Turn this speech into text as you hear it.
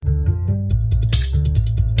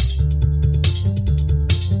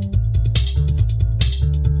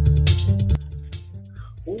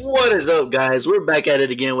What is up, guys? We're back at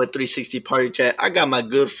it again with 360 Party Chat. I got my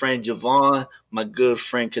good friend Javon, my good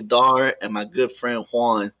friend Kadar, and my good friend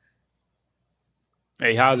Juan.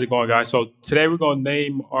 Hey, how's it going, guys? So today we're going to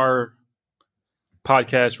name our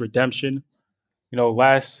podcast Redemption.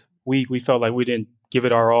 Last week we felt like we didn't give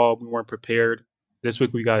it our all. We weren't prepared. This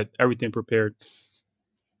week we got everything prepared.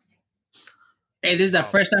 Hey, this is the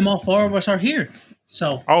first time all four of us are here.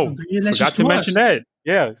 So, forgot to mention that.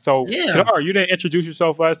 Yeah. So, Kadar, you didn't introduce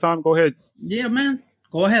yourself last time. Go ahead. Yeah, man.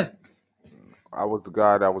 Go ahead. I was the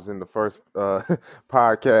guy that was in the first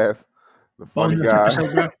podcast. The funny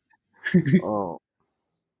guy. All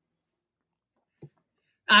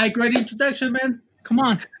right, great introduction, man. Come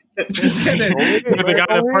on. Go ahead. I'm the guy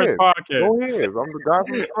from the first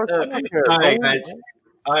podcast.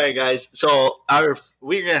 All right, guys. So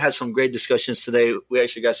we're gonna have some great discussions today. We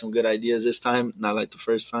actually got some good ideas this time, not like the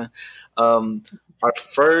first time. Our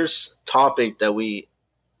first topic that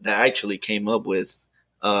actually came up with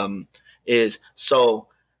is, so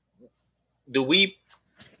do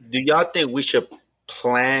y'all think we should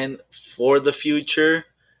plan for the future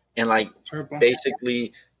and like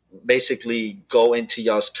basically go into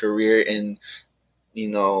y'all's career and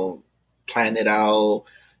plan it out,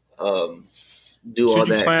 do all that? Should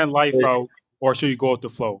you plan life out, or should you go with the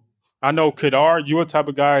flow? I know, Kadar, you're a type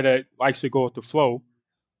of guy that likes to go with the flow.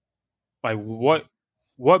 Like, what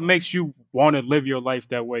makes you want to live your life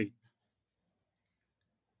that way?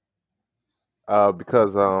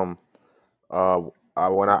 Because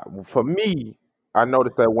for me, I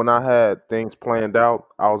noticed that when I had things planned out,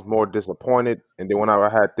 I was more disappointed, and then when I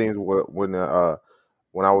had things when I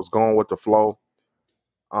was going with the flow,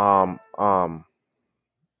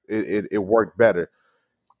 it worked better.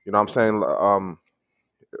 You know what I'm saying?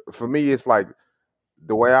 For me, it's like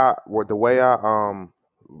the way I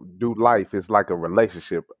do life is like a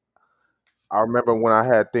relationship. I remember when I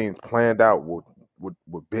had things planned out with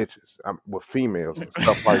bitches, with females and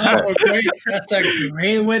stuff like that. That's a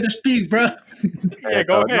great way to speak, bro. Yeah,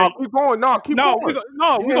 go ahead. No, keep going. Keep going. We're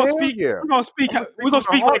gonna speak. Yeah. We're gonna speak. We're gonna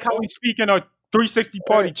speak like how we speak in a 360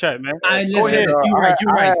 Party Chat, man. Go ahead.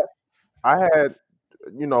 You're right. I had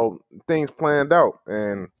things planned out,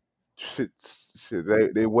 and shit.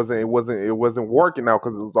 It wasn't working out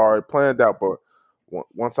because it was already planned out. But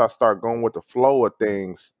once I start going with the flow of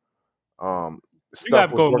things, you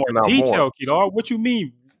gotta go more detail, Kadar. What you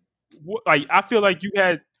mean? Like, I feel like you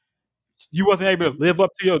wasn't able to live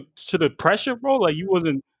up to the pressure, bro. Like, you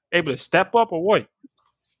wasn't able to step up, or what?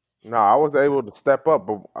 No, I was able to step up,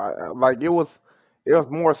 but it was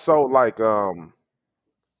more so like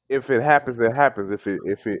if it happens, it happens.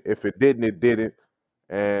 If it didn't, it didn't,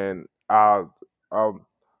 and I'll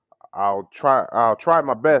try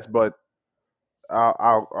my best, but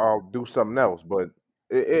I'll do something else. But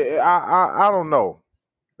I don't know.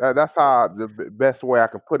 That's how the best way I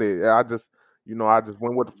can put it. I just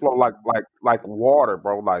went with the flow like water,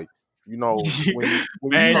 bro. Like when you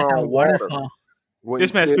turn on water.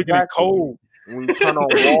 This man's speaking in cold. When you turn on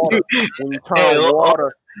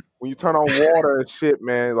water, when you turn on water and shit,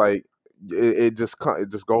 man, like it just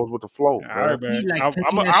goes with the flow. All right, man. I'm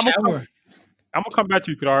gonna come back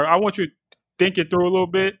to you, Kadar. I want you to think it through a little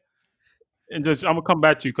bit, and I'm gonna come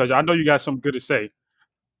back to you because I know you got something good to say.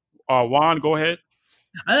 Juan, go ahead.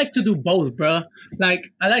 I like to do both, bro.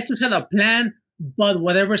 Like, I like to set a plan, but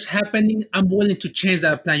whatever's happening, I'm willing to change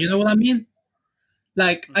that plan. You know what I mean?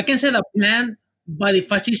 Like, I can set a plan, but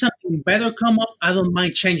if I see something better come up, I don't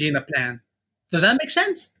mind changing the plan. Does that make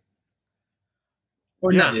sense?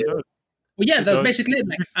 Or not? Yeah. Well, yeah, that's basically it.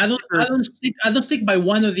 Like, I don't stick by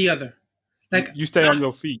one or the other. Like, you stay on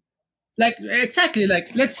your feet. Like, exactly.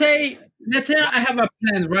 Like, let's say I have a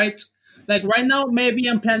plan, right? Like, right now, maybe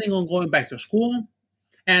I'm planning on going back to school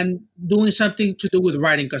and doing something to do with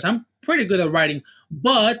writing because I'm pretty good at writing.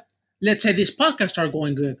 But let's say this podcast are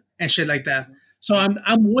going good and shit like that. So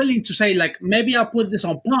I'm willing to say, like, maybe I'll put this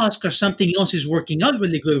on pause because something else is working out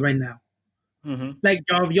really good right now. Mm-hmm. Like,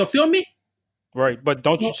 you feel me? Right, but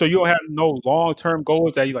don't you? So you don't have no long-term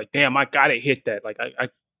goals that you're like, damn, I gotta hit that. Like, I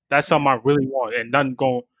that's something I really want, and nothing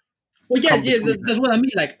going. Well, yeah, that's what I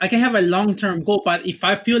mean. Like, I can have a long-term goal, but if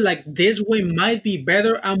I feel like this way might be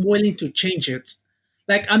better, I'm willing to change it.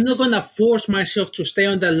 Like, I'm not gonna force myself to stay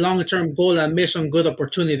on the long-term goal and miss some good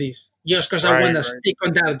opportunities just because I want to stick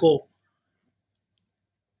on that goal.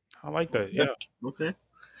 I like that. Yeah. Okay.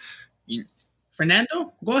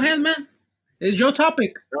 Fernando, go ahead, man. It's your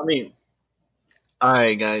topic. All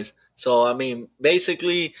right, guys. So,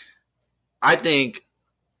 basically, I think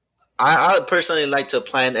I personally like to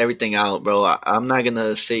plan everything out, bro. I'm not going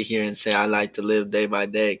to sit here and say I like to live day by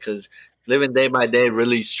day because living day by day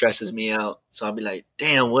really stresses me out. So I'll be like,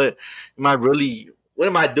 damn, what am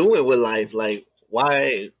I doing with life? Like,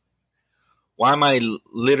 why am I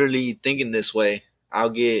literally thinking this way? I'll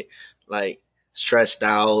get like stressed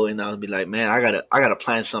out and I'll be like, man, I gotta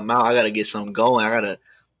plan something out. I gotta get something going.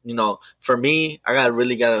 For me, I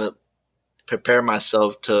gotta prepare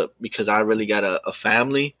myself because I really got a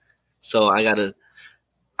family. So I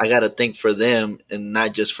gotta think for them and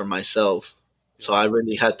not just for myself. So I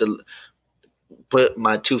really have to put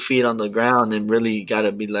my 2 feet on the ground and really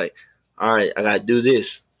gotta be like, all right, I gotta do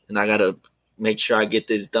this and I gotta make sure I get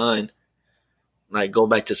this done. Like go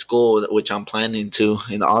back to school, which I'm planning to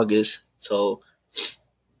in August. So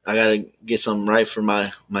I gotta get something right for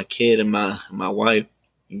my kid and my wife.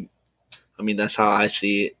 I mean, that's how I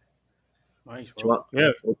see it. Nice, bro.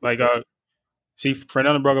 Yeah, like see,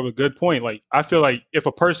 Fernando brought up a good point. Like, I feel like if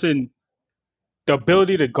a person, the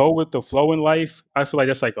ability to go with the flow in life, I feel like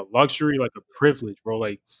that's like a luxury, like a privilege, bro.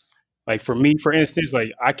 Like for me, for instance,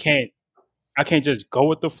 like I can't just go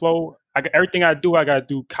with the flow. Everything I do, I gotta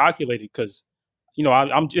do calculated because,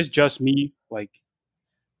 I'm just me. Like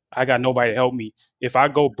I got nobody to help me. If I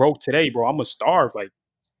go broke today, bro, I'm gonna starve. Like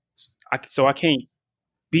I can't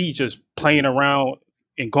be just playing around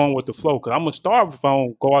and going with the flow because I'm gonna starve if I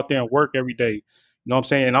don't go out there and work every day. You know what I'm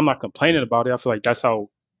saying? And I'm not complaining about it. I feel like that's how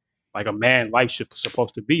like a man life should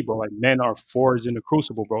supposed to be, bro. Like men are forged in the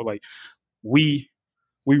crucible, bro. Like we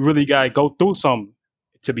we really gotta go through something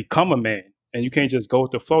to become a man, and you can't just go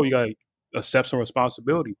with the flow. You gotta accept some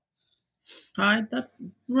responsibility. All right, that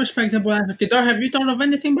respectable answer. Kidar, have you thought of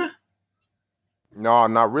anything, bro? No,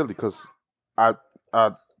 not really, cause I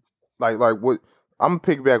I like what I'm gonna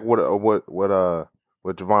piggyback what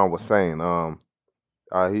Javon was saying.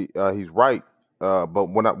 He's right. But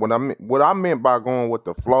what I meant by going with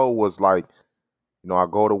the flow was like, I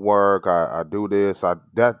go to work, I do this,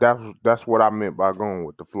 that's what I meant by going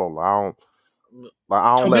with the flow. I don't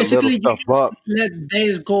So let little basically, you stuff just up. let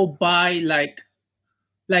days go by, like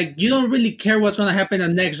you don't really care what's gonna happen the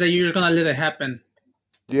next day. You're just gonna let it happen,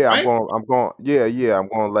 Yeah, right? yeah, I'm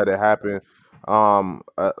going to let it happen.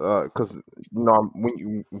 'Cause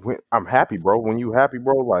when I'm happy, bro. When you happy,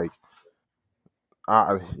 bro, like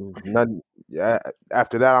I nothing. Yeah,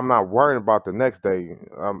 after that, I'm not worrying about the next day.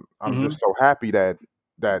 I'm Hmm. just so happy that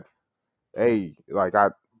hey, like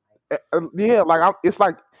yeah, like it's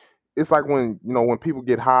like when people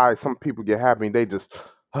get high, some people get happy, and they just,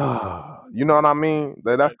 you know what I mean?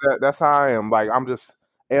 Right. That's how I am. Like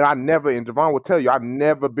and I never, and Javon will tell you, I've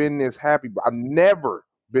never been this happy. I've never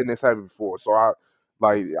been this happy before. So I'm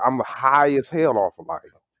high as hell off of life.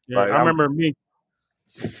 Yeah, Like I remember me.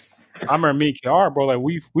 I remember me and KR, bro. Like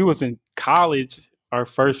we was in college, our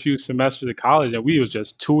first few semesters of college, and we was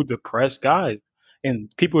just two depressed guys. And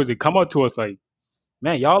people would come up to us like,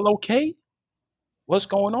 "Man, y'all okay? What's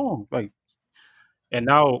going on?" Like, and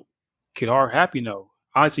now KR happy now.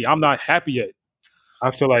 Honestly, I'm not happy yet. I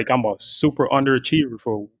feel like I'm a super underachiever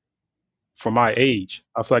for my age.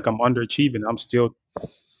 I feel like I'm underachieving. I'm still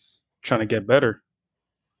trying to get better.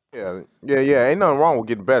 yeah. Ain't nothing wrong with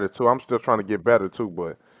getting better too. I'm still trying to get better too,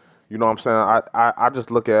 but you know what I'm saying. I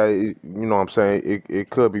just look at it. You know what I'm saying. It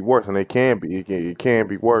could be worse, and it can be. It can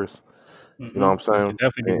be worse. You know Hmm. what I'm It saying? can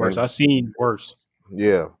definitely be worse. And I've seen worse.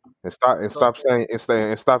 yeah, So and stop saying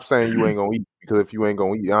you ain't gonna eat, because if you ain't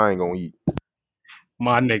gonna eat, I ain't gonna eat.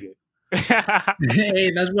 My nigga.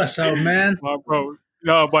 Hey, that's what's up, man. My bro.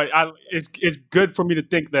 No, but it's good for me to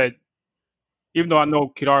think that even though I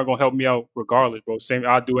know Kidara gonna help me out regardless, bro. Same,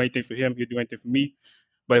 I'll do anything for him. He'll do anything for me.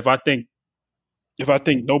 But if I think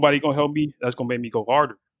nobody gonna help me, that's gonna make me go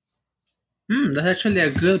harder. That's actually a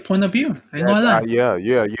good point of view. I ain't gonna lie. Yeah. I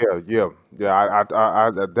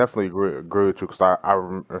definitely agree with you, because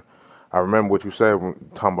I remember what you said when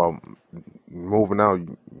talking about moving out.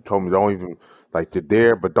 You told me don't even, like, you're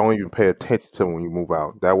there, but don't even pay attention to them when you move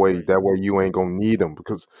out. Right. That way you ain't gonna need them,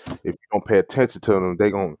 because if you don't pay attention to them,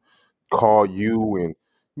 they gonna call you and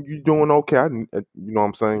you doing okay. You know what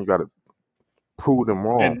I'm saying? You gotta prove them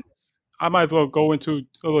wrong. And I might as well go into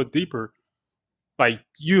a little deeper. Like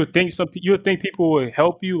you would think people would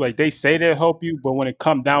help you, like they say they'll help you, but when it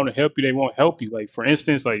come down to help you, they won't help you. Like for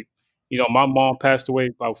instance, like my mom passed away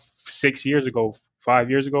about 6 years ago,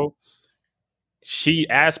 5 years ago. She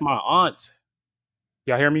asked my aunts,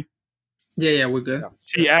 y'all hear me? Yeah, we're good.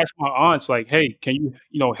 She asked my aunts like, "Hey, can you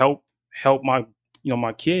help my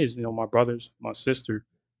my kids, my brothers, my sister?"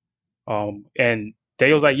 And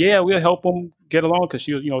they was like, "Yeah, we'll help them get along," because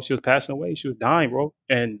she was passing away, she was dying, bro.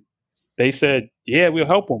 And they said, "Yeah, we'll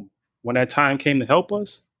help him." When that time came to help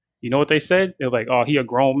us, you know what they said? They're like, "Oh, he a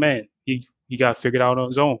grown man. He got figured out on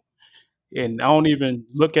his own." And I don't even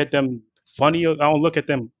look at them funny. I don't look at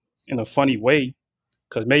them in a funny way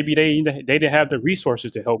because maybe they didn't have the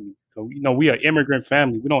resources to help me. So we are immigrant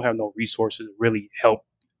family. We don't have no resources to really help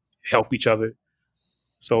each other.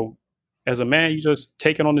 So as a man, you just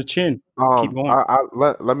take it on the chin, keep going.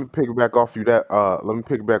 Let me piggyback off you that let me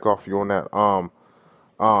piggyback off you on that. Um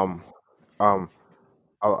um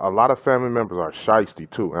a lot of family members are shisty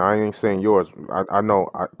too, and I ain't saying yours. I know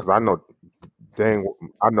because dang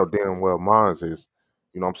I know damn well mine's is.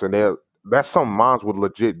 You know what I'm saying? That's something mine's would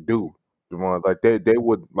legit do. The one like they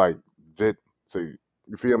would like just say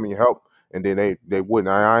you feel me help, and then they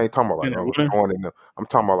wouldn't. I ain't talking about like And oh, going in. I'm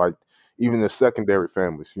talking about like even the secondary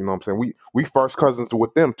families. You know what I'm saying? We first cousins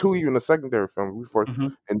with them too. Even the secondary family, we first, hmm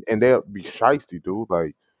and they'll be shisty, dude.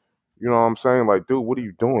 Like you know what I'm saying? Like, dude, what are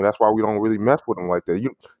you doing? That's why we don't really mess with them like that.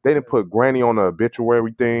 They didn't put granny on the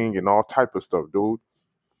obituary thing and all type of stuff, dude.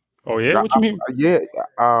 Oh yeah, what you mean? Yeah,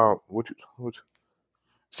 which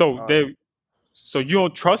So uh, so you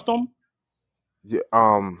don't trust them? yeah,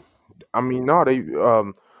 I mean, no,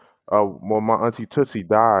 well, my auntie Tootsie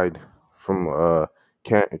died from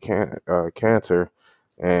cancer,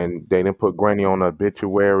 and they didn't put granny on the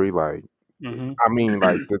obituary. Like, hmm I mean,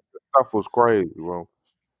 like the stuff was crazy, bro.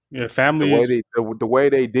 Yeah, The family way is. the way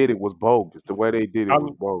they did it was bogus. The way they did it I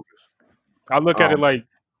was bogus. I look at it Um, like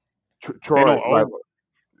they Troy, don't like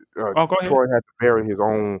owe. Oh, go ahead. Troy had to bury his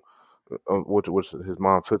own, which his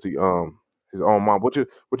mom Tootsie, his own mom, which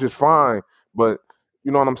is fine, but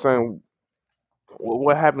you know what I'm saying.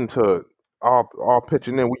 What happened to all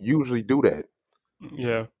pitching in? We usually do that.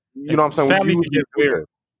 Yeah, You know what I'm saying? We family can usually get do weird. that.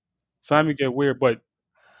 Family get weird, but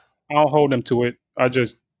I don't hold them to it. I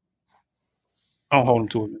don't hold them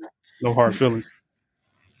to it. Man. No hard feelings.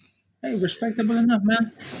 Hey, respectable enough,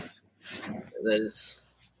 man. That is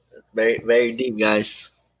very, very deep,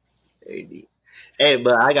 guys. Very deep. Hey,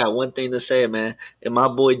 but I got one thing to say, man. If my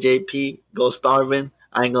boy JP goes starving,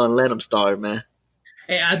 I ain't gonna let him starve, man.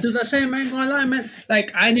 Hey, I do the same. I ain't gonna lie, man.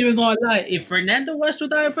 Like, I ain't even gonna lie. If Fernando was to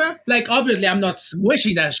die, bro, like, obviously, I'm not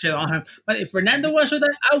wishing that shit on him. But if Fernando was to die,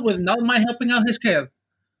 I would not mind helping out his kid.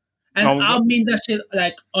 And Um, I'll mean that shit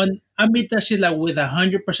like on. I mean that shit like with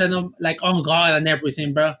 100% of like on God and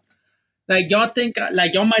everything, bro. Like y'all think,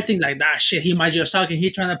 like y'all might think like that shit. He might just talking.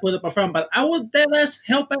 He trying to put up a front, but I would dead ass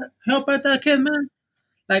help out that kid, man.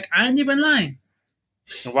 Like I ain't even lying.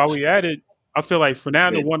 and while we at it, I feel like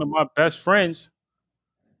Fernando, Wait, one of my best friends,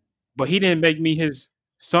 but he didn't make me his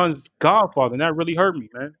son's godfather, and that really hurt me,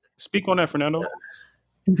 man. Speak on that, Fernando.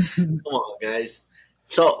 come on, guys.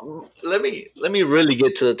 So let me really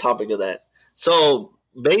get to the topic of that. So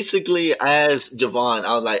basically, I asked Javon.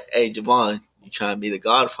 I was like, "Hey, Javon, you trying to be the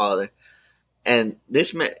Godfather?" And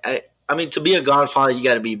this man, I mean, to be a Godfather, you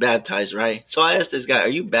got to be baptized, right? So I asked this guy, "Are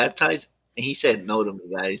you baptized?" And he said no to me,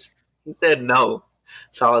 guys. He said no.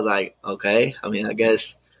 So I was like, "Okay. I mean, I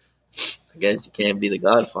guess you can't be the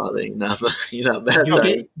Godfather. You're not You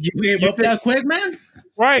baptized." You gave you up did that quick, man.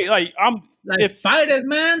 right. Like I'm Like if fight it,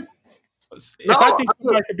 man. No, if I think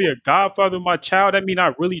somebody could be a godfather of my child, that mean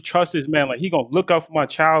I really trust this man. Like he gonna look out for my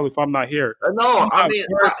child if I'm not here. no. I'm I not mean,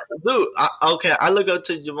 worried. dude. Okay, I look up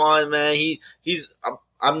to Javon, man.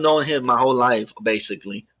 I've known him my whole life,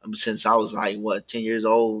 basically, since I was like what 10 years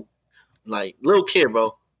old, like little kid,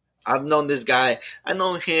 bro. I've known this guy. I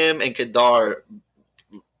know him and Kadar,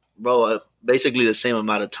 bro, basically the same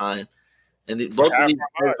amount of time. And For both of half these my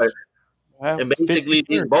guys life. are, I have and 15 basically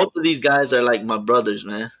years. both of these guys are like my brothers,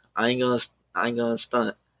 man. I ain't gonna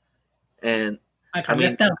stunt. And I I got mean,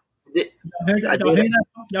 left out. th- Y'all hear I that? Y'all did. hear that?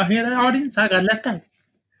 Y'all hear that, audience? I got left out.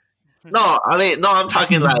 No, I mean, no. I'm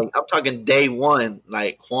talking day one.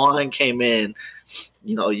 Like Juan came in,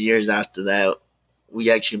 years after that.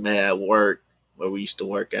 We actually met at work where we used to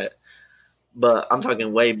work at. But I'm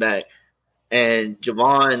talking way back. And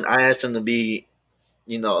Javon, I asked him to be,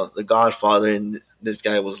 the Godfather, and this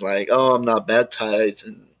guy was like, "Oh, I'm not baptized,"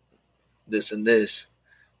 and this and this.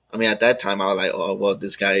 I mean, at that time, I was like, "Oh, well,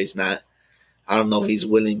 this guy is not. I don't know if he's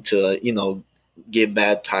willing to, get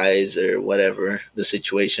baptized or whatever the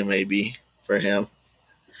situation may be for him."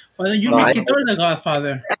 Why don't you No, make it the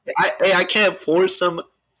Godfather? I can't force him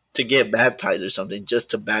to get baptized or something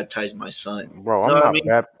just to baptize my son. Bro, You know what I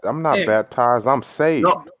mean? I'm not Hey, baptized. I'm saved,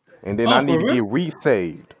 No, and then I oh, need for to real? get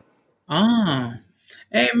re-saved. Ah.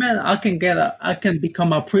 Hey man, I can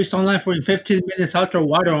become a priest online for in 15 minutes out there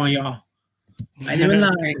water on y'all. I ain't even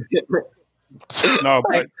lying. No,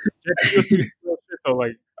 Like but JP was real shit though.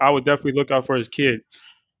 Like I would definitely look out for his kid.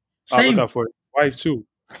 I look same. out for his wife too.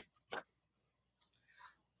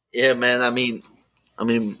 yeah, man. I mean,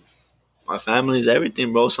 my family is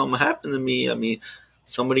everything, bro. Something happened to me. I mean,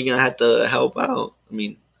 somebody gonna have to help out. I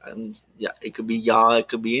mean, Yeah, it could be y'all, it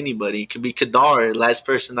could be anybody, it could be Kadar, last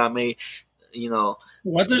person I may, you know,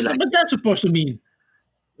 be like, What that's supposed to mean?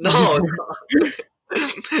 no,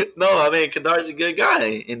 no. I mean, Kadar's a good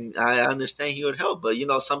guy, and I understand he would help. But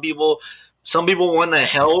some people want to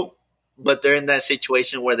help, but they're in that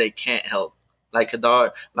situation where they can't help. Like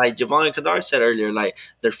Kadar, like Javon and Kadar said earlier, like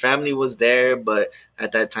their family was there, but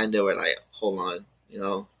at that time they were like, hold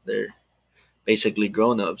on, they're basically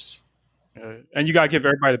grown ups. And you gotta give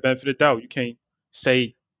everybody the benefit of the doubt.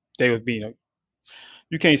 Say they was being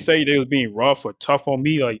you can't say they was being rough or tough on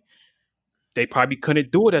me. Like they probably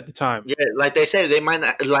couldn't do it at the time. Yeah, like they said, they might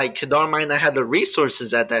not, like Kadar might not have the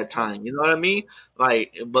resources at that time. You know what I mean?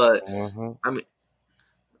 Like, but Mm-hmm. I mean,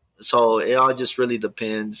 so it all just really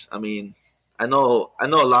depends. I mean, I know a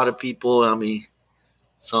lot of people. I mean,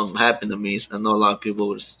 something happened to me. So I know a lot of people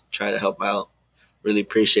would try to help out. Really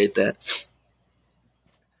appreciate that.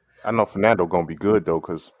 I know Fernando gonna be good though,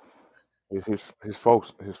 cause his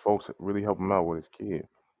folks really help him out with his kid.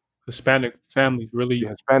 Hispanic family The really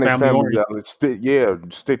Hispanic family family, oriented.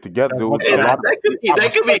 stick together, That's dude. what's Hey, A up. lot of that I could be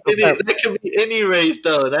respect them family. that could be any race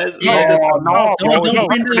though. That's Yeah, that doesn't, No, don't bro, it's No,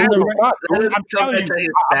 bring that on the right. not, that dude. doesn't I'm come telling back you.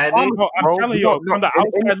 to I Hispanic. promise No, you, I'm bro. telling You you, don't, no, from the and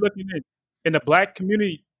outside looking in the black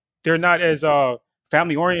community, they're not as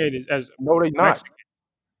family oriented as no, they not. Mexican.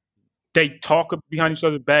 They talk behind each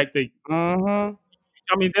other's back. Mm-hmm.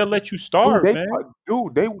 I mean, they'll let you Dude, starve, man.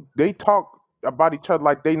 they talk about each other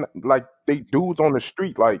like they dudes on the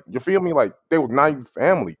street. Like you feel me? Like they was not even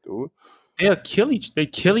family, dude. They kill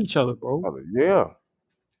each other, bro. Yeah.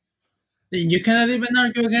 You cannot even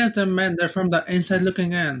argue against them, man. They're from the inside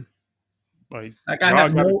looking in. Like Like y'all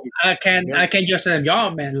gotta I y'all, can just say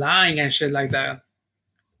y'all man lying and shit like that. I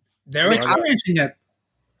They're mean, y'all got experiencing it.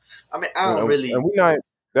 I don't And really. we not.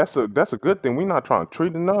 That's a good thing. We not trying to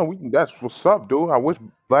treat it none. That's what's up, dude. I wish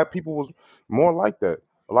black people was more like that.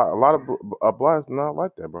 A lot of blacks not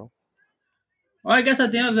like that, bro. Well, I guess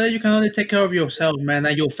at the end of the day, you can only take care of yourself, man,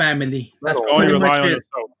 and your family. Not That's you can only only pretty that. much rely on it.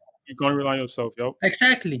 yourself. You can only rely on yourself, yo.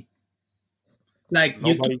 Exactly. Like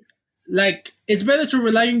Nobody. like it's better to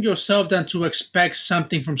rely on yourself than to expect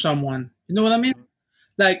something from someone. You know what I mean?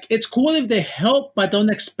 Like it's cool if they help, but don't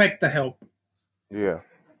expect the help. Yeah.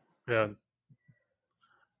 Yeah.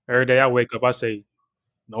 Every day I wake up, I say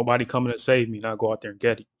nobody coming to save me. Now go out there and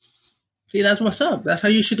get it. See, that's what's up. That's how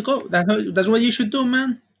you should go. That's what you should do,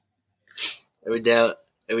 man. Every day,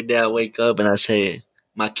 every day I wake up and I say,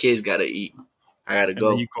 my kids gotta eat. I gotta And then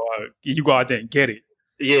go. you go out there and get it.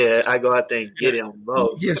 Yeah, I go out there and get it on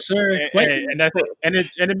bro. Yes, sir. And, Wait, and, and that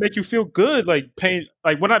and it make you feel good, like paying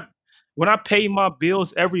like when I pay my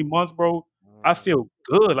bills every month, bro, I feel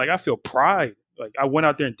good. Like I feel pride. Like I went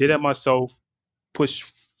out there and did it myself, pushed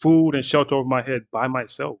food and shelter over my head by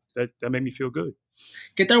myself. That made me feel good.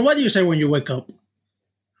 Keter, what do you say when you wake up?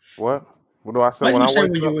 What? What do I say What do when you I say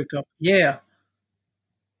wake when you up? wake up? Yeah.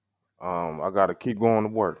 I gotta keep going to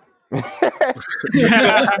work. No,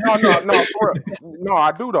 for real. No,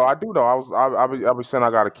 I do though. I be saying I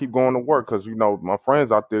gotta keep going to work because my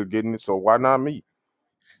friends out there getting it, so why not me?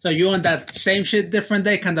 So you on that same shit, different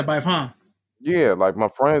day kind of vibe, huh? Yeah, like my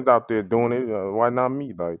friends out there doing it, why not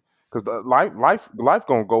me? Like, cause life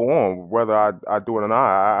gonna go on whether I do it or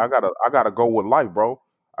not. I gotta go with life, bro.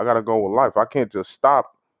 I gotta go with life. I can't just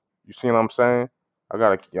stop. You see what I'm saying? I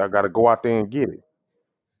gotta go out there and get it.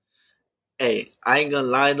 Hey, I ain't gonna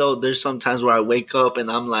lie though. There's some times where I wake up and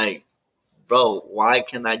I'm like, bro, why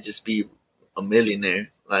can't I just be a millionaire?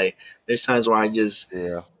 Like, there's times where I just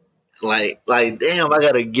Yeah. like, damn, I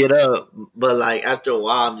gotta get up. But like after a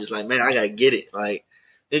while, I'm just like, man, I gotta get it. Like,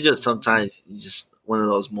 it's just sometimes you just one of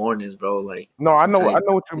those mornings, bro. Like No, I sometimes,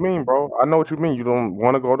 know what you mean, bro. I know what you mean. You don't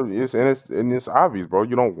want to go to it's obvious, bro.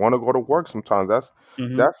 You don't want to go to work sometimes.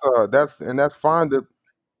 Hmm. That's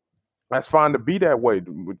fine to be that way.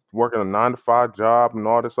 With working a 9 to 5 job and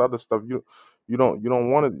all this other stuff. You don't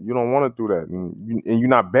want to do that, and you're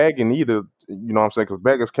not begging either. You know what I'm saying? Because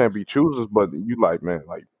beggars can't be choosers. But you like, man,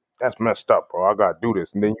 like that's messed up, bro. I gotta do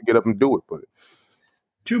this, and then you get up and do it. But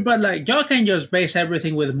True, but like y'all can just base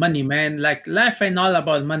everything with money, man. Like life ain't all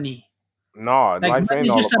about money. no, Like life money ain't is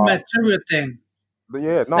all just a about. material thing. Yeah,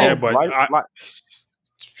 Yeah, Like no, but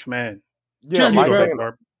man, yeah, trust you me, go life bro. ahead, ain't.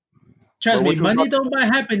 Barb. Trust But me, what you was money about to don't buy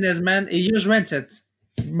happiness, man. It just rents it.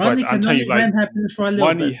 But Money I'm can telling you, only like rent happiness for a little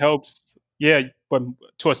money bit. helps. Yeah, but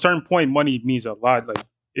to a certain point, money means a lot. Like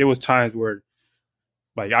it was times where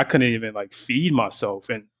like I couldn't even like feed myself,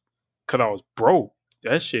 and because I was broke.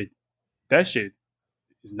 That shit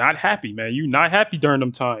is not happy, man. You not happy during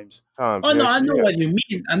them times. times, Oh no, yeah, I know yeah. what you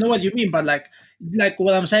mean. I know what you mean, but like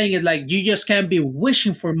what I'm saying is like you just can't be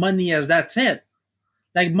wishing for money as that's it.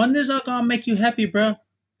 Like money's not gonna make you happy, bro.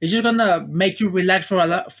 It's just gonna make you relax for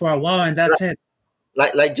a while, and that's it.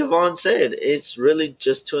 Like Javon said, it's really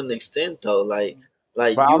just to an extent though. Like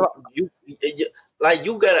But I don't, you like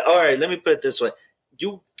you gotta. All right, let me put it this way: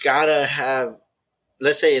 you gotta have,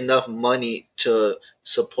 let's say, enough money to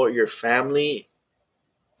support your family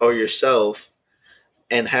or yourself,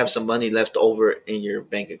 and have some money left over in your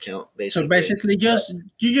bank account, So basically. basically,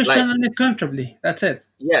 you just Like trying to live comfortably. That's it.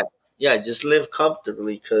 yeah, yeah, just live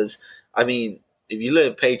comfortably. Because I mean, if you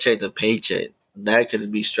live paycheck to paycheck, that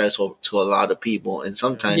could be stressful to a lot of people, and Yes,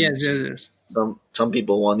 sometimes yes, yes. some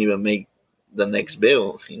people won't even make the next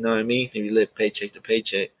bill. You know what I mean? If you live paycheck to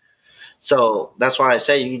paycheck, so that's why I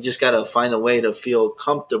say you just gotta find a way to feel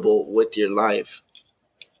comfortable with your life.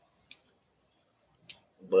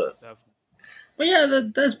 But Definitely. But yeah,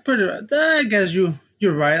 that's pretty. I guess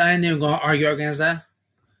you're right. I ain't even gonna argue against that.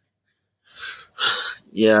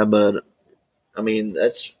 yeah, but I mean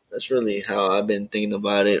that's really how I've been thinking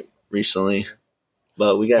about it recently.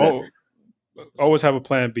 But we gotta. Oh, always have a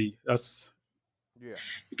plan B. yeah.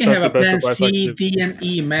 You can That's have the a best plan advice I can C, give. D, and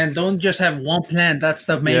E, man. Don't just have one plan. That's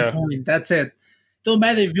the main Yeah, point. That's it. Don't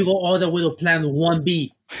matter if you go all the way to plan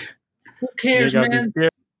 1B. Who you cares, gotta be man?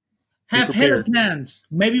 scared. Be Have hella prepared. plans.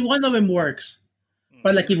 Maybe one of them works.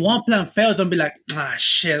 But like if one plan fails, don't be like, ah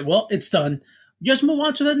shit, well, it's done. Just move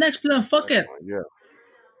on to the next plan. Fuck it. Yeah.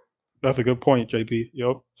 That's a good point, JP.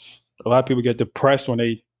 Yo, a lot of people get depressed when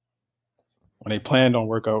they plan don't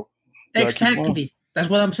work out. You gotta keep going. Exactly. That's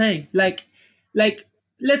what I'm saying. Like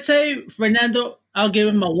let's say Fernando, I'll give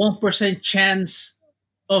him a 1% chance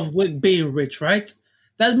of being rich, right?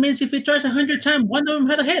 That means if he tries 100 times, one of them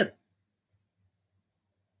had a hit.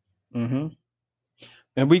 Hmm.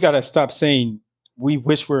 And we gotta stop saying we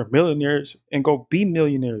wish we're millionaires and go be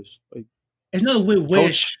millionaires. Like It's not we go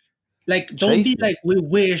wish. Like don't chase be it. like we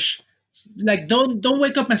wish. Like don't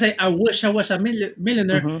wake up and say I wish I was a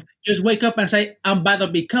millionaire. Hmm. Just wake up and say I'm about to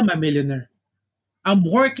become a millionaire. I'm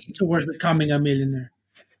working towards becoming a millionaire.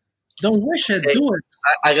 Don't wish it, Hey, do it.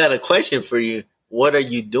 I got a question for you. What are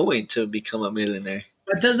you doing to become a millionaire?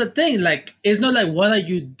 But that's the thing, like it's not like what are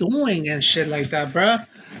you doing and shit like that, bro.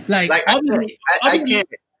 Like Like I obviously, can't.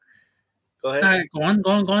 Go ahead. go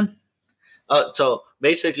on. So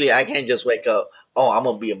basically, I can't just wake up. Oh, I'm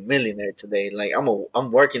gonna be a millionaire today. Like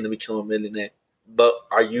I'm working to become a millionaire. But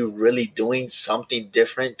are you really doing something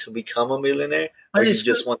different to become a millionaire, or But you it's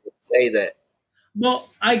just want to say that? well,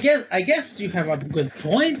 I guess you have a good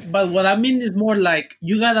point, but what I mean is more like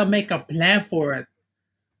you gotta make a plan for it.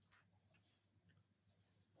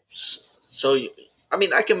 So I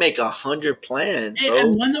mean, I can make 100 plans, And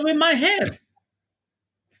bro. one of in my head.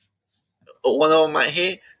 One of them might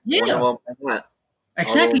hit, one of Yeah, them might not. Although,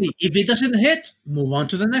 exactly. If it doesn't hit, move on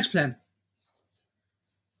to the next plan.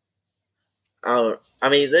 I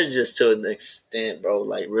mean, they're just to an extent, bro.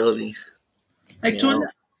 Like really, Like you to know.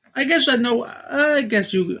 I guess I know I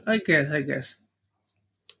guess.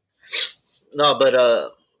 No,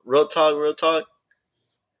 but real talk.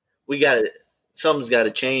 We got to Something's got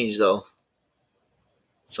to change though.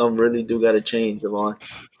 Some really do got to change, Javon.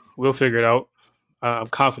 We'll figure it out. I'm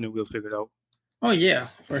confident we'll figure it out. Oh yeah,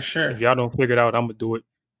 for If sure. y'all don't figure it out, I'm gonna do it.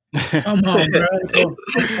 Come on, bro. Don't.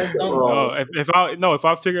 No, Oh, if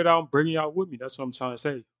I figure it out, I'm bringing y'all with me. That's what I'm trying to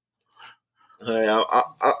say. all right,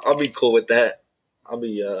 I'll be cool with that. I'll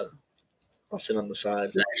be I'll sit on the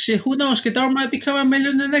side. Like, shit, who knows? Guitar might become a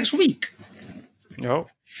millionaire next week. Yo,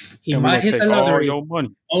 He and we're might gonna hit the take all lottery. your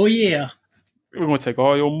money. Oh yeah. We're gonna take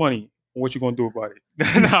all your money. What you gonna do about it?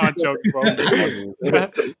 Nah, I'm joking, bro. I mean,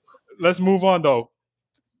 Let's move on though.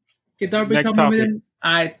 Guitar Next become a topic. millionaire.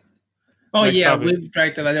 I. Oh Next yeah, topic. we've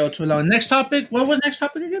dragged it a little too long. Next topic. What was next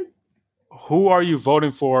topic again? Who are you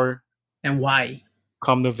voting for And why?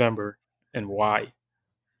 come November, and why?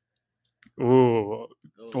 Ooh,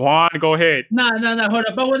 Juan, go ahead. No. Hold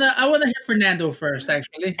up. I wanna hear Fernando first.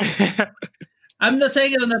 Actually, I'm not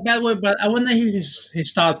saying it in a bad way, but I wanna hear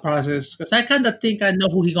his thought process because I kind of think I know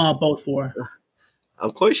who he gonna vote for.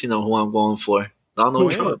 Of course, you know who I'm going for. Go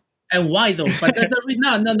Donald ahead. Trump. And why though? But that's the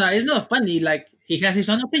no. It's not funny. Like he has his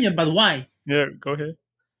own opinion, but why? Yeah, go ahead.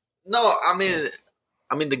 No, I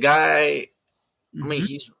mean the guy. I mean Hmm.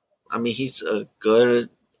 he's a good,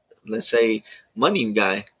 let's say, money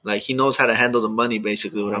guy. Like he knows how to handle the money.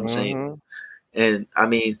 Basically, what I'm saying. hmm And I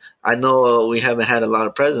mean, I know we haven't had a lot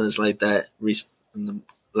of presidents like that in the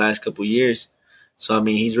last couple of years. So I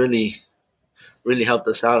mean, he's really helped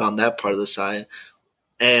us out on that part of the side.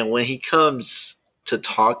 And when he comes to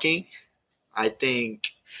talking, I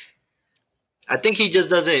think I think he just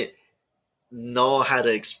doesn't know how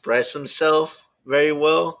to express himself very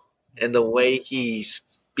well, and the way he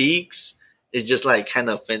speaks is just like kind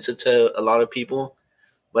of offensive to a lot of people.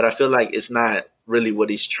 but I feel like it's not really what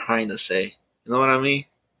he's trying to say. You know what I mean?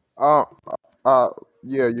 Uh, uh,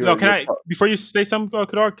 yeah, No, can you're I before you say something,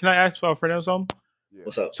 Kadar, can I ask Fernando something? yeah.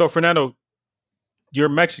 What's up? So Fernando, you're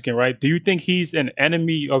Mexican, right? Do you think he's an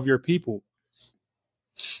enemy of your people?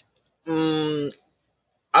 Mm,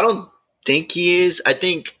 I don't think he is. I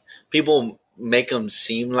think people make him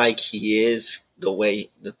seem like he is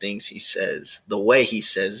the things he says, the way he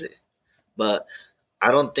says it. But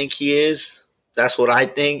I don't think he is. That's what I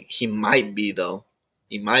think. He might be though.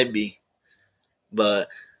 He might be. But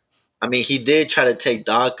I mean, he did try to take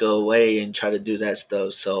DACA away and try to do that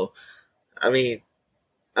stuff. So I mean,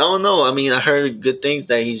 I don't know. I mean, I heard good things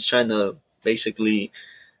that he's trying to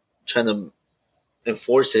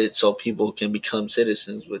enforce it so people can become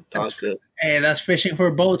citizens with That's, DACA. hey, that's fishing for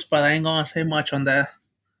boats, but I ain't gonna say much on that.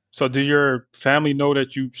 So do your family know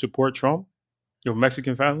that you support Trump? Your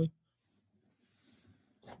Mexican family?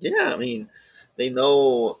 Yeah, I mean, they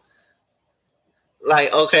know.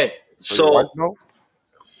 Like, okay, So your wife so know?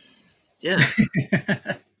 yeah,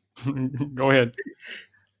 Go ahead.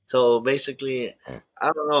 so basically,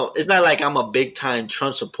 I don't know. It's not like I'm a big time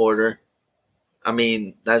Trump supporter. I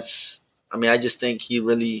mean, I just think he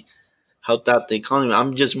really helped out the economy.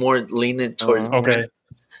 I'm just more leaning towards Uh-huh. Okay.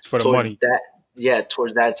 It's for the money. that. Yeah,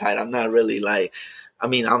 towards that side. I'm not really like. I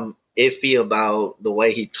mean, I'm iffy about the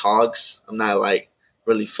way he talks. I'm not like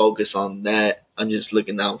really focused on that. I'm just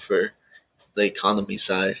looking out for the economy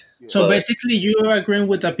side. So But basically, you are agreeing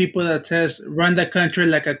with the people that says run the country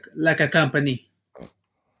like a company.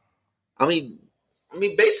 I mean,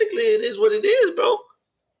 basically, it is what it is, bro.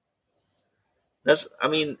 I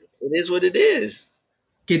mean, it is what it is.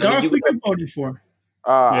 I mean, Kedar, you who got you voting for?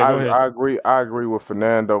 Yeah, go ahead. I agree. I agree with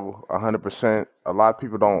Fernando 100%. A lot of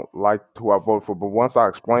people don't like who I voted for, but once I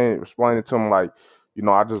explain it to them, like,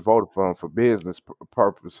 I just voted for him for business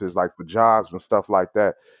purposes, like for jobs and stuff like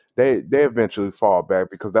that. They eventually fall back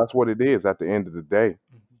because that's what it is at the end of the day.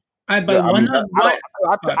 But I why mean, not? I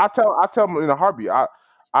Why? don't. I tell them in a heartbeat. I,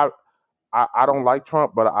 I don't like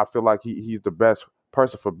Trump, but I feel like he's the best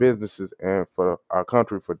person for businesses and for our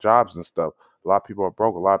country for jobs and stuff. A lot of people are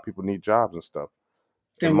broke. A lot of people need jobs and stuff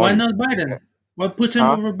and Then why money. not Biden? What puts him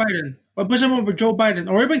Huh? over Biden? What puts him over Joe Biden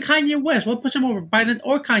or even Kanye West? What puts him over Biden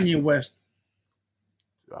or Kanye West?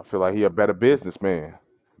 I feel like he a better businessman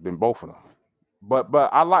than both of them. But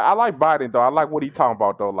I like Biden though. I like what he talking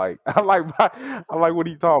about though. Like I like what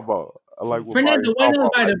he talking about. I like what Biden Fernando, why talking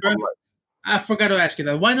not about. Like Biden, bro? I'm like, I forgot to ask you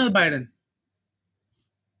that. Why not Biden?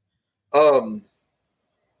 um.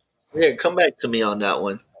 Yeah, come back to me on that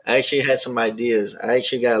one. I actually had some ideas. I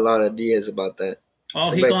actually got a lot of ideas about that.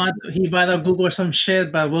 Oh, Come back. he better Google some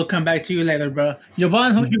shit, but we'll come back to you later, bro.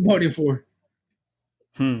 Yvonne, who you voting for?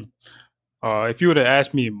 Hmm. If you would have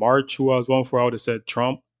asked me in March who I was voting for, I would have said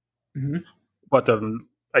Trump. Mm-hmm. But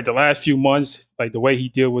the last few months, like the way he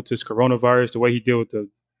dealt with this coronavirus, the way he dealt with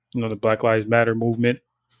the Black Lives Matter movement,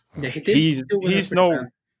 Yeah, he did he's deal with it he's pretty no bad.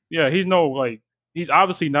 yeah, he's no like he's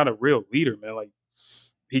obviously not a real leader, man. Like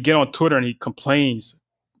he get on Twitter and he complains,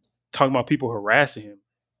 talking about people harassing him.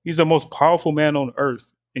 He's the most powerful man on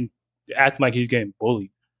earth and acting like he's getting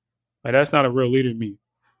bullied. Like that's not a real leader to me.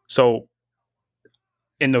 So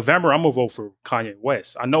in November, I'm gonna vote for Kanye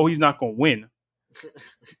West. I know he's not gonna win.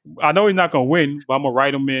 I know he's not gonna win, but I'm gonna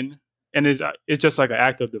write him in, and it's just like an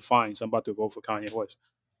act of defiance. I'm about to vote for Kanye West.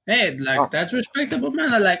 Hey, oh, like that's respectable,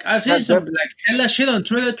 man. Like I've seen that, some that, like hella shit on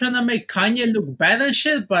Twitter trying to make Kanye look bad and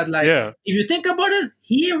shit, but like Yeah. if you think about it,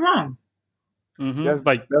 he ain't wrong.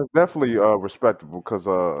 Like that's definitely respectable because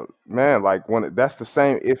man, like that's the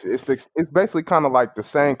same. It's basically kind of like the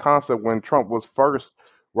same concept when Trump was first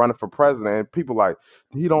running for president, and people like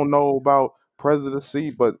he don't know about presidency,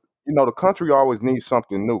 but the country always needs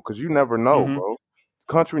something new because you never know, hmm bro.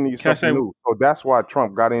 Country needs can I say something new, so that's why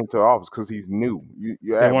Trump got into office because he's new. You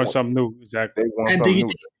they add want one, something new? they Exactly. want And do something you new.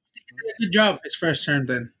 think he did a good job his first term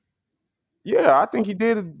then? Yeah, I think he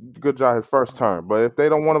did a good job his first term, but if they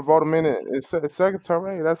don't want to vote him in his second term,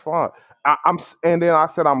 hey, that's fine. And then I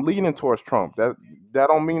said I'm leaning towards Trump. That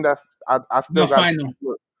don't mean I still No got to final.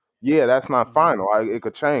 see. Yeah, that's not final. It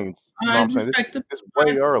could change. You know what I I'm saying? respect it. This is way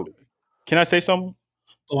Alright. early. Can I say something?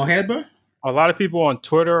 Go ahead, bro. A lot of people on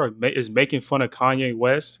Twitter is making fun of Kanye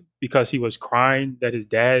West because he was crying that his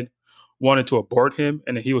dad wanted to abort him,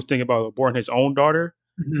 and he was thinking about aborting his own daughter,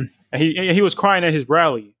 Mhm. and he was crying at his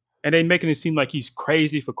rally, and they making it seem like he's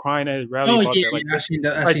crazy for crying at his rally Oh about yeah, that. yeah, I seen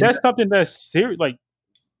that. I Like seen that's that. something that's serious. Like,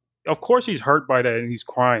 of course he's hurt by that and he's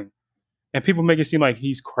crying, and people make it seem like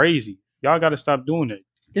he's crazy. Y'all got to stop doing it.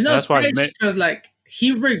 It's And not that's why, crazy because like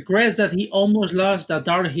he regrets that he almost lost the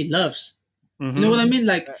daughter he loves. You know mm-hmm, what I mean?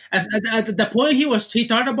 Like at the point he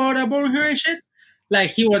thought about aborting her and shit.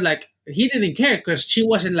 like he didn't care because she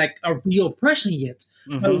wasn't like a real person yet.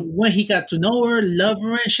 But Mm-hmm. when he got to know her, love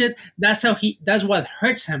her and shit, that's what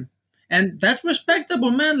hurts him. And that's respectable,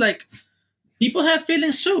 man. Like people have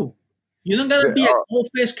feelings too. You don't gotta The, be a cold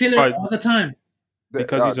face killer But all the time.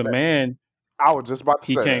 because he's a man, I was just about to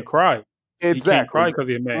he say can't that. cry. He can't Exactly. cry because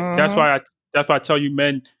he's a man. Mm-hmm. That's why I tell you,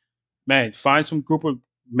 men, man, find some group of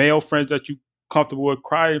male friends that you comfortable with.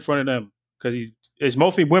 Cry in front of them because it's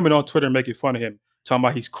mostly women on Twitter making fun of him, talking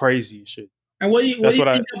about he's crazy and shit. And what That's do you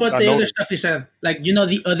what think about I the other noticed. stuff he said? Like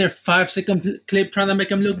the other 5 second clip trying to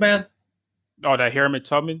make him look bad. Oh, that Harriman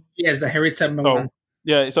Tubman. Yes, the Harry Tubman one. So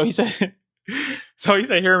yeah, so he said,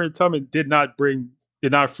 Harriman Tubman did not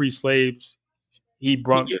free slaves. She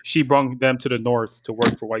brung them to the North to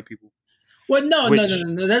work for white people. Well, no. Which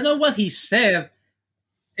That's not what he said.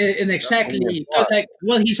 And exactly, Right. like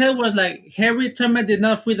what he said was like Harry Tubman did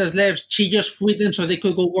not free the slaves; she just freed them so they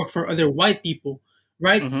could go work for other white people,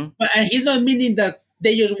 right? Mhm. But and he's not meaning that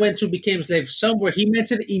they just went to became slaves somewhere. He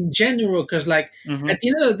meant it in general because, like, Mhm. at the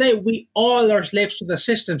end of the day, we all are slaves to the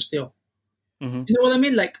system still. Mhm. You know what I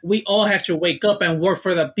mean? Like, we all have to wake up and work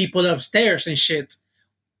for the people upstairs and shit.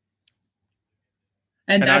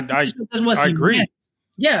 And And that's what I he agree. meant.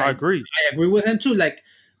 Yeah, I agree. I agree with him too. Like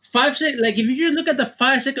 5 sec, like if you just look at the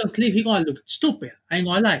 5 second clip, he gonna look stupid. I ain't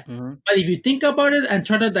gonna lie. Mhm. But if you think about it and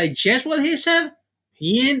try to digest what he said,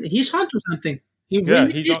 he's onto something. He Yeah,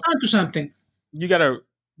 really is onto something. You gotta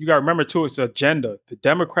remember too. It's agenda. The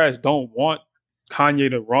Democrats don't want Kanye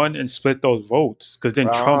to run and split those votes because then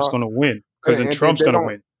Trump's Uh-huh. gonna win. Because then And then Trump's they gonna don't.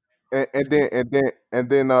 win.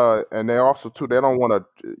 And they also too, they don't want to,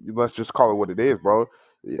 let's just call it what it is, bro.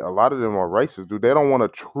 A lot of them are racist, dude. They don't want a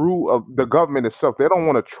true the government itself. They don't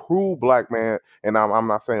want a true black man. And I'm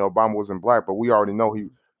not saying Obama wasn't black, but we already know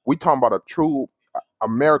we talking about a true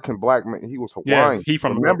American black man. He was Yeah, Hawaiian. he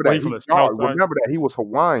from Remember that the South side. remember that he was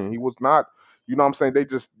Hawaiian. He was not. You know what I'm saying?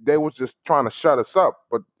 They was just trying to shut us up.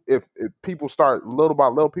 But if people start little by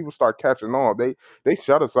little, people start catching on. They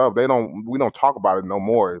shut us up. We don't talk about it no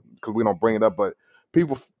more because we don't bring it up. But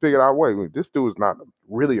people figured out, wait, this dude is not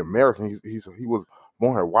really American. He was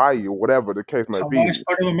born in Hawaii or whatever the case may be. Hawaii's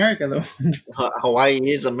part of America, though. Hawaii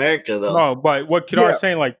is America, though. No, but what Yeah. Kedar's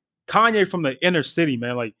saying, like Kanye from the inner city,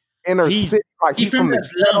 man, like Inner he's city, like He's from the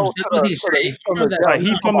slums. That's what he's saying. like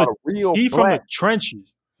he from the real from the black.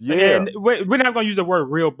 trenches. Yeah, And we're not gonna use the word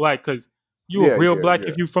real black because you Yeah, a real yeah, black yeah.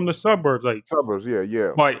 if you from the suburbs, like. suburbs.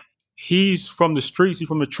 Yeah. But he's from the streets. He's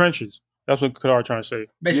from the trenches. That's what Kadar trying to say.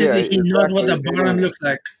 Basically, he knows what the exactly. bottom looks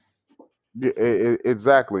like. Yeah,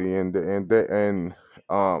 exactly, and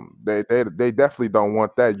they definitely don't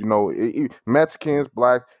want that. You know, Mexicans,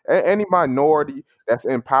 blacks, any minority that's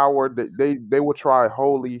in power, they will try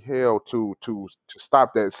holy hell to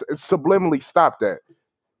stop that, subliminally stop that.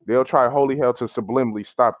 They'll try holy hell to subliminally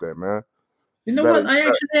stop that, man. You know Better, what? I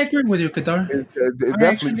actually agree with you, Qatar. I definitely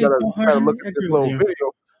actually better wholeheartedly look at this agree with little you.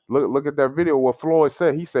 video. Look at that video. What Floyd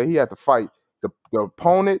said. He said he had to fight the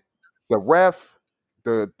opponent, the ref,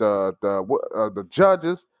 the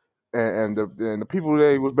judges, and the people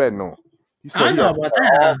that he was betting on. He said I he know had to about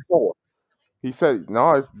fight that. all four. He said,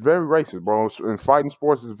 no, it's very racist, bro. In fighting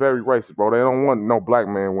sports, it's very racist, bro. They don't want no black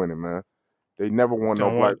man winning, man. They never want no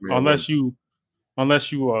Don't black want man winning.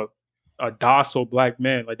 unless you a docile black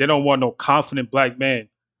man. Like they don't want no confident black man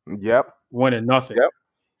Yep. winning nothing. Yep.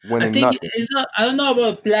 I Winning think nothing. it's not. I don't know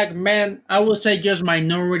about black men. I would say just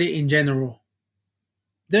minority in general.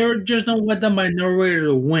 They just don't want the minority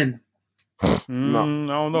to win. No. I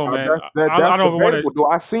don't know, man. That's I don't want debatable, though.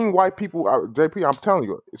 I've seen white people, JP. I'm telling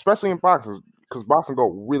you, especially in boxing, because boxing go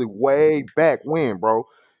really way back when, bro.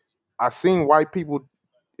 I've seen white people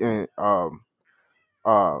in uh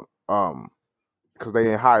because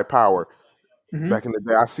they in high power Mhm. back in the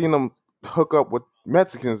day. I seen them hook up with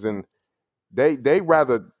Mexicans, and they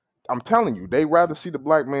rather. I'm telling you, they rather see the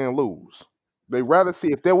black man lose. They rather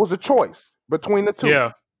see, if there was a choice between the two.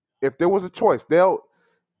 Yeah. If there was a choice,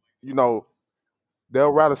 you know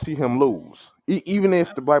they'll rather see him lose, even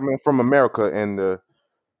if the black man from America and the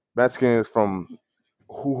Mexican is from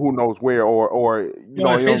who knows where, or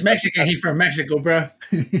Well, if he he's don't, Mexican, he's from Mexico, bro.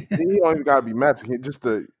 he don't even gotta be Mexican. Just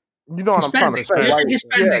the, you know what I'm trying to Hispanic, say, just right? a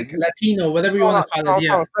Hispanic, Yeah, Latino, whatever you know what want to I'm call it. Yeah.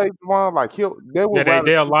 trying to say, Devon? Like they would Yeah,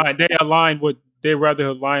 rather, they rather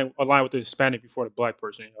align with the Hispanic before the black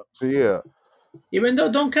person. yeah. Even though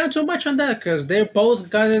don't count too much on that because they both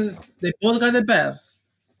got it. They both got it bad.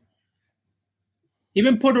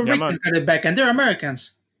 Even Puerto Yeah, Ricans got it back, and they're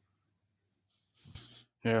Americans.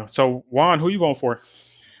 Yeah. So Juan, who you voting for?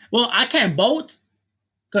 Well, I can't vote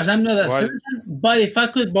because I'm not a Why? citizen. But if I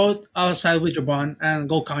could vote, I'll side with Jabon and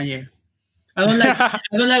go Kanye. I don't like I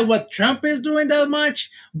don't like what Trump is doing that much.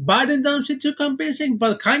 Biden doesn't seem too convincing,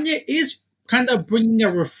 but Kanye is kind of bringing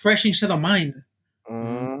a refreshing set of mind.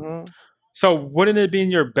 Mhm. Hmm. So wouldn't it be in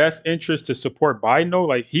your best interest to support Biden though?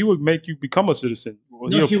 Like he would make you become a citizen. Well,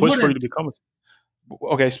 No, he'll he push for you to wouldn't. become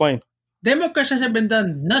a. Okay, explain. Democrats have been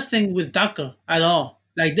done nothing with DACA at all.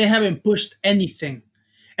 Like they haven't pushed anything.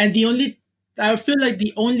 And I feel like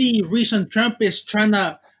the only reason Trump is trying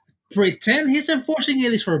to pretend he's enforcing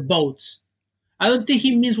it is for votes. I don't think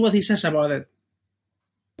he means what he says about it.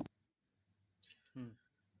 Hmm.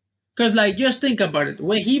 Because, like, just think about it.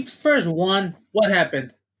 When he first won, what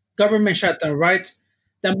happened? Government shutdown, right?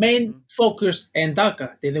 The main Mhm. focus in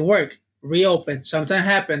DACA didn't work. Reopened. Something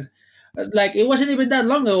happened. Like, it wasn't even that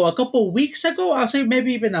long ago. A couple weeks ago, I'll say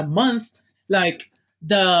maybe even a month. Like,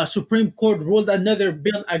 the Supreme Court ruled another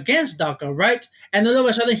bill against DACA, right? And all of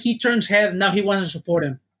a sudden, he turns head. Now he wants to support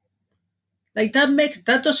him. Like,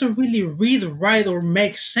 that doesn't really read right or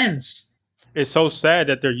make sense. It's so sad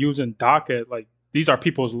that they're using DACA like these are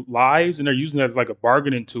people's lives and they're using it as like a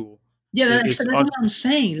bargaining tool. Yeah, It, that's, it's that's un, what I'm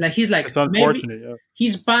saying. Like he's like it's maybe unfortunate. Yeah.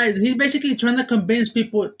 he's basically trying to convince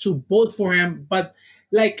people to vote for him, but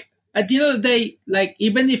like at the end of the day, like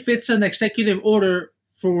even if it's an executive order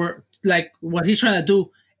for like what he's trying to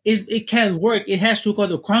do, is it can't work. It has to go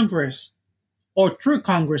to Congress or through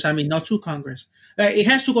Congress. I mean, not through Congress. It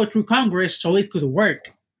has to go through Congress so it could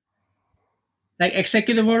work. Like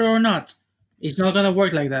executive order or not, it's not gonna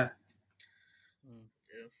work like that.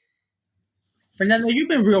 Fernando, you've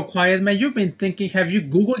been real quiet, man. You've been thinking. Have you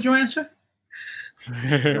Googled your answer?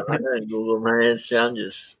 No, I didn't Google my answer. I'm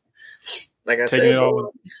just like I Taking said, it all in.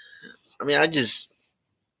 bro. I mean, I just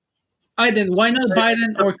All right, then why not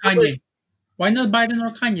Biden or no. Kanye? Why not Biden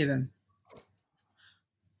or Kanye then?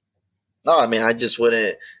 I mean, I just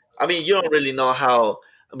wouldn't. I mean, you don't really know how,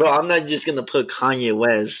 bro. I'm not just gonna put Kanye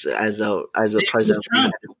West as a They put president of the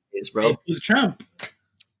Trump. United States, They bro. put Trump.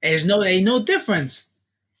 Ain't no difference.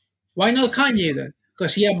 Why not Kanye then?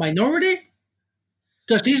 Because he a minority?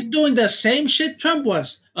 Because he's doing the same shit Trump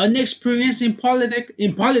was. Unexperienced in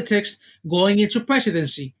politics going into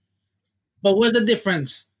presidency. But what's the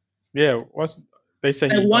difference? Yeah. What's they say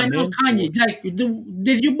Like he why won not in? Kanye? Like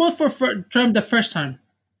did you vote for Trump the first time?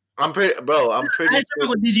 I'm pretty, bro. I'm pretty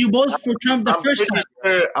sure. Did you vote for Trump the I'm first pretty time?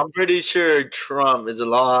 sure. I'm pretty sure Trump is a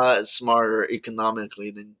lot smarter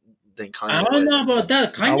economically than I Kanye don't West. know about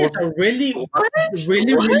that. I Kanye's would a really, What?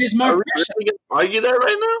 really, What? really Are smart we person. really gonna argue that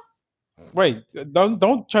right now? wait.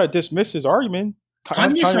 Don't try to dismiss his argument.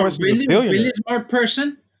 Kanye's Kanye a West is a really, really billionaire. smart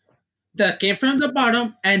person that came from the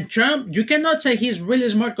bottom. And Trump, you cannot say he's really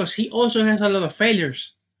smart because he also has a lot of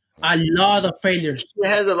failures. A lot of failures. He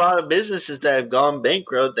has a lot of businesses that have gone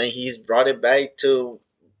bankrupt, and he's brought it back to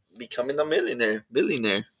becoming a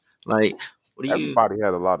billionaire. Like, what do you? Everybody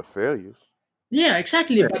had a lot of failures. Yeah,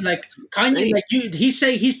 exactly. But like Kanye, Hey, like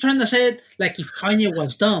he's trying to say it like if Kanye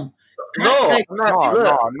was dumb. no, Like I'm not. No,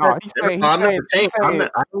 Look, no, no. He's no, saying, he's I'm not saying, saying. he's saying,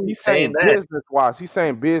 I ain't he's saying saying that. business wise. He's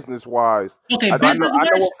saying business wise. okay, I know, business I know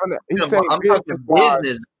wise, what he's saying I'm business talking wise.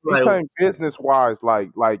 business. He's Like, saying business wise,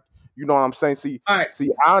 like you know what I'm saying. all right. See,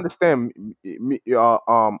 I understand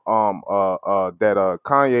that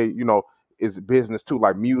Kanye, you know, is business too,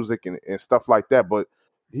 like music and stuff like that. But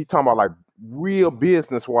he talking about like real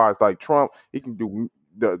business wise, like Trump, he can do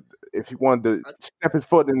the if he wanted to step his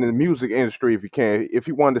foot in the music industry, if he can, if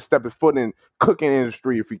he wanted to step his foot in cooking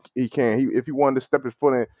industry, if he can, if he wanted to step his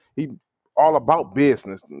foot in, he all about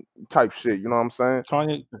business type shit. You know what I'm saying?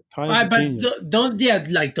 Kanye, All Kanye's a right, but genius. don't yeah,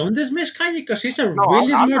 like don't dismiss Kanye because he's a No,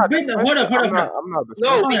 really I'm smart not business. dismissing. Hold up. I'm not no,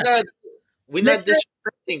 All dismissing. right. we're not Let's say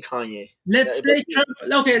disrespecting Kanye. let's say Trump.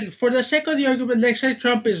 Okay, for the sake of the argument, let's say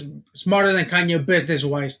Trump is smarter than Kanye business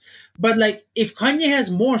wise. But like, if Kanye has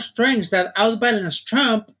more strengths that outbalance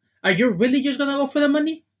Trump, are you really just gonna go for the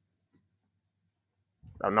money?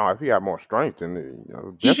 No, if he had more strength, then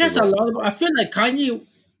He definitely has a go. lot of. I feel like Kanye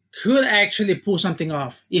could actually pull something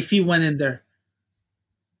off if he went in there.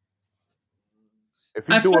 If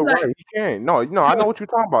he I do it feel like right, he can. No, no, I know what you're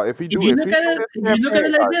talking about. If he do his if you look at campaign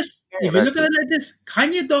it like right, this, he if can you look at actually. it like this,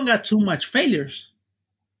 Kanye don't got too much failures.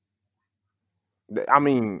 I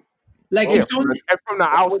mean, Like yeah, Oh, it's only from the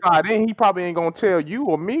outside in, he probably ain't gonna tell you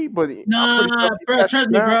or me, but I'm pretty nah, sure he bro. test Trust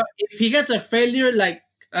it me, now. bro. If he gets a failure like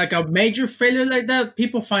a major failure like that,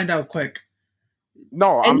 people find out quick.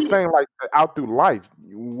 No, I'm Any saying like out through life,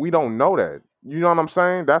 we don't know that. You know what I'm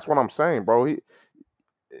saying? That's what I'm saying, bro.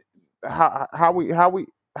 How we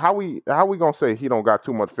how we gonna say he don't got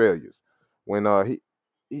too much failures when he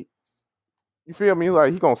you feel me?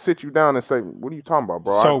 Like he gonna sit you down and say, "What are you talking about,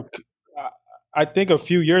 bro?" So I I think a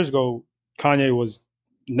few years ago, Kanye was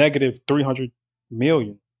negative 300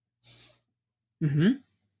 million. Mm-hmm.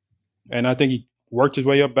 And I think he worked his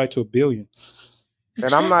way up back to $1 billion.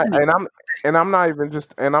 And I'm not, I'm not even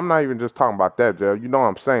just talking about that, Jeff. You know what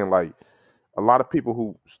I'm saying? Like a lot of people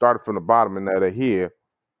who started from the bottom and that are here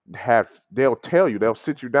they'll tell you, they'll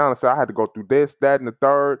sit you down and say, I had to go through this, that, and the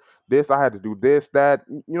third. This, I had to do this, that.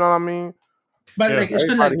 You know what I mean? But Yeah. like, it's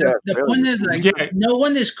like the point is like, Yeah. no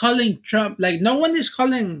one is calling Trump, like no one is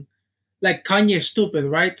calling like Kanye stupid,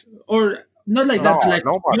 right? Or not like that, but like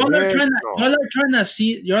y'all are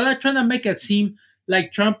trying to make it seem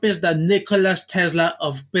like Trump is the Nikola Tesla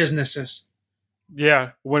of businesses.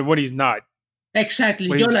 Yeah, when he's not. Exactly.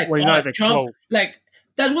 When You're like, when he's not even Trump, close. like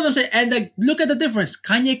that's what I'm saying. And like, look at the difference.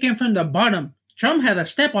 Kanye came from the bottom. Trump had a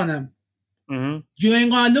step on him. Mm-hmm. You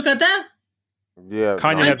ain't gonna look at that. Yeah,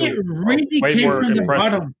 Kanye really came from the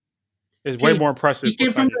bottom. It's way more impressive. He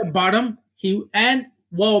came from the bottom.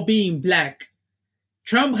 While being black,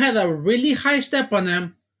 Trump had a really high step on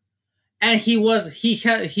him, and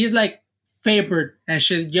he's like favored and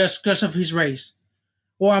shit just because of his race.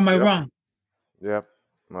 Or am I wrong? Yep.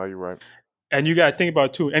 No, you're right. And you got to think about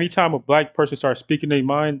it too. Anytime a black person starts speaking their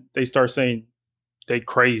mind, they start saying they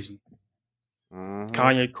crazy. Mm-hmm.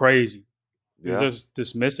 Kanye crazy. Yeah. They're just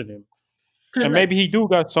dismissing him. And maybe he do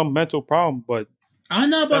got some mental problem, but I don't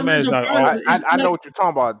know about mental problems. I know what you're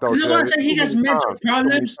talking about, though. I'm not going to say he has mental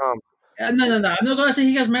problems. No. I'm not going to say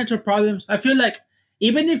he has mental problems. I feel like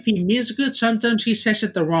even if he means good, sometimes he says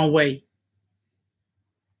it the wrong way.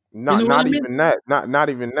 Not even that. Not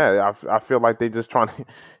even that. I feel like they just trying to.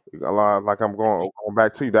 Like I'm going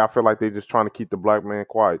back to you. I feel like they just trying to keep the black man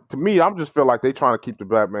quiet. To me, I just feel like they trying to keep the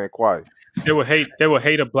black man quiet. They would hate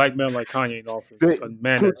a black man like Kanye in office. A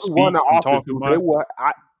man that speaks and talks about.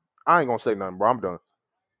 I ain't gonna say nothing, bro. I'm done.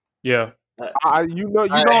 Yeah. You know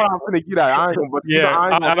what I'm gonna get at. I ain't gonna. But yeah.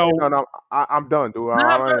 I don't. I'm done, dude.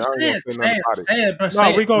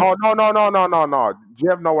 No.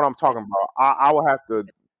 Jeff know what I'm talking about. I will have to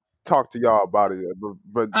talk to y'all about it.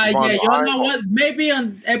 But yeah, y'all know what? Maybe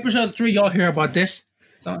on episode 3 y'all hear about this.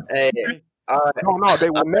 No, they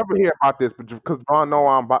will never hear about this, but because Von know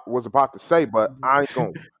what I was about to say, but I ain't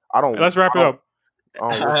gonna. I don't. Let's wrap it up. All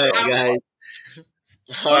right, guys.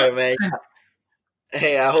 All right, man.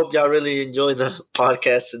 Hey, I hope y'all really enjoyed the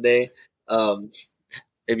podcast today.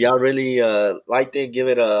 If y'all really liked it, give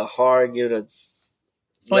it a heart, give it a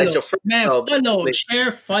follow. Follow,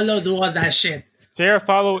 share, follow, do all that shit. Share,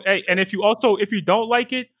 follow. Hey, and if you don't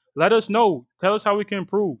like it, let us know. Tell us how we can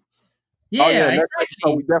improve. Yeah, next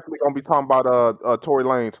episode we definitely gonna be talking about Tory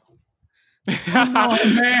Lanez. Come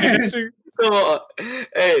on, man. Come on.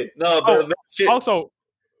 Hey, no, but also,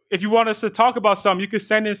 if you want us to talk about something, you can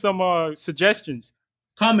send in some suggestions.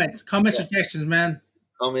 Comment suggestions, man.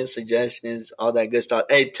 Comment suggestions, all that good stuff.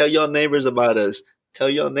 Hey, tell your neighbors about us. Tell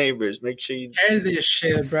your neighbors. Make sure you share this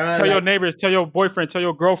shit, bro. Tell your neighbors. Tell your boyfriend. Tell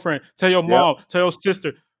your girlfriend. Tell your mom. Tell your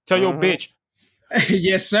sister. Tell your bitch.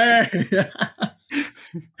 Yes, sir.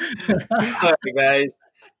 All right, guys.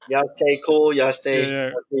 Y'all stay cool. Y'all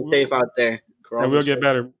stay safe out there. And we'll get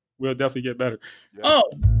better. We'll definitely get better. Oh,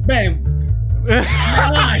 man.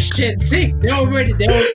 Shit. See, they already